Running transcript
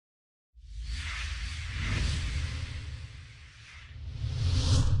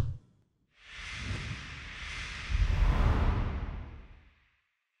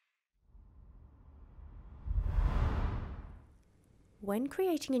When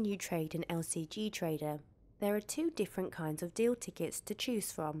creating a new trade in LCG Trader, there are two different kinds of deal tickets to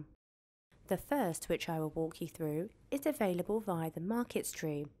choose from. The first, which I will walk you through, is available via the markets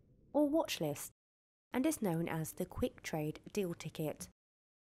tree or watch list and is known as the quick trade deal ticket.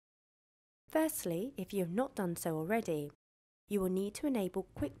 Firstly, if you have not done so already, you will need to enable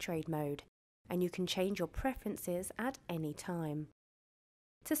quick trade mode and you can change your preferences at any time.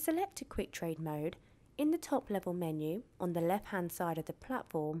 To select a quick trade mode, in the top level menu on the left hand side of the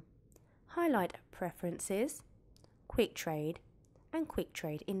platform, highlight Preferences, Quick Trade and Quick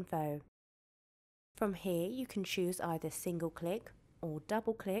Trade Info. From here you can choose either single click or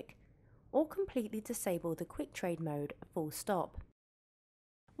double click or completely disable the quick trade mode full stop.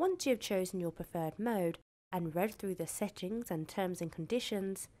 Once you have chosen your preferred mode and read through the settings and terms and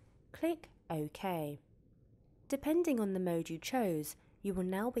conditions, click OK. Depending on the mode you chose, you will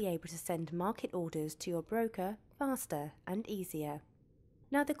now be able to send market orders to your broker faster and easier.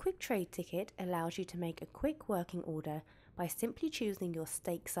 Now the quick trade ticket allows you to make a quick working order by simply choosing your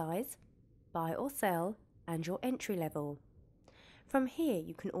stake size, buy or sell, and your entry level. From here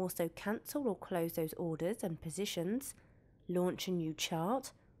you can also cancel or close those orders and positions, launch a new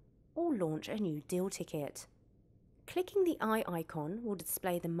chart, or launch a new deal ticket. Clicking the eye icon will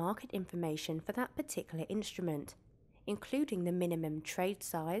display the market information for that particular instrument, including the minimum trade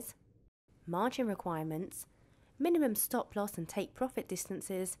size, margin requirements, minimum stop loss and take profit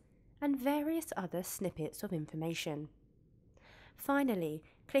distances, and various other snippets of information. Finally,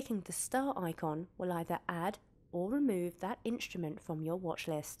 clicking the star icon will either add or remove that instrument from your watch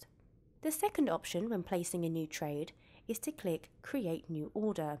list. The second option when placing a new trade is to click Create New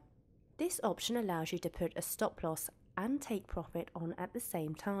Order. This option allows you to put a stop loss and take profit on at the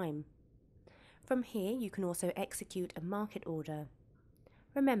same time. From here you can also execute a market order.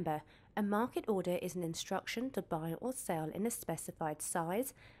 Remember, a market order is an instruction to buy or sell in a specified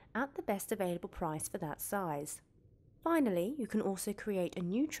size at the best available price for that size. Finally, you can also create a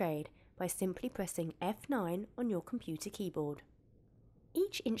new trade by simply pressing F9 on your computer keyboard.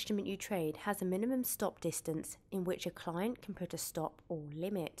 Each instrument you trade has a minimum stop distance in which a client can put a stop or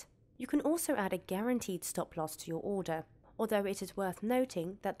limit. You can also add a guaranteed stop loss to your order, although it is worth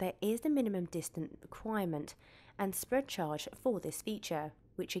noting that there is a minimum distance requirement and spread charge for this feature,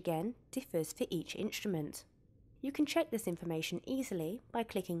 which again differs for each instrument. You can check this information easily by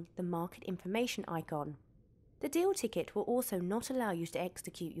clicking the Market Information icon. The deal ticket will also not allow you to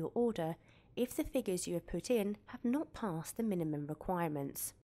execute your order if the figures you have put in have not passed the minimum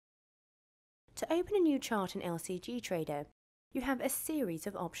requirements. To open a new chart in LCG Trader, you have a series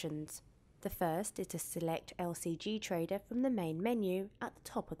of options. The first is to select LCG Trader from the main menu at the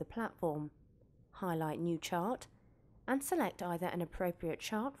top of the platform. Highlight New Chart and select either an appropriate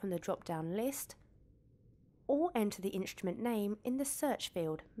chart from the drop-down list or enter the instrument name in the search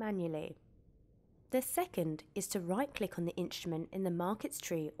field manually. The second is to right-click on the instrument in the Markets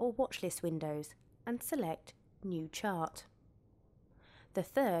tree or watchlist windows and select New Chart. The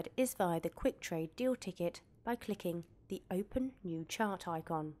third is via the Quick Trade Deal Ticket by clicking the Open New Chart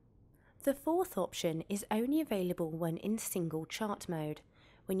icon. The fourth option is only available when in single chart mode,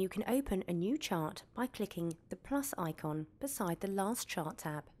 when you can open a new chart by clicking the plus icon beside the last chart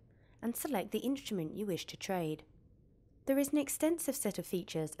tab and select the instrument you wish to trade. There is an extensive set of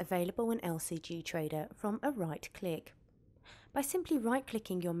features available in LCG Trader from a right click. By simply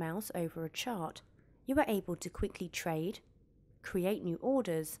right-clicking your mouse over a chart, you are able to quickly trade, create new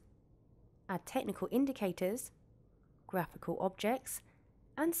orders, add technical indicators, graphical objects,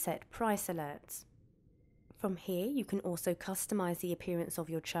 and set price alerts. From here you can also customize the appearance of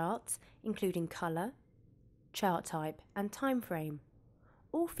your charts, including color, chart type, and time frame,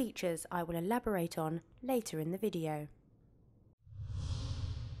 all features I will elaborate on later in the video.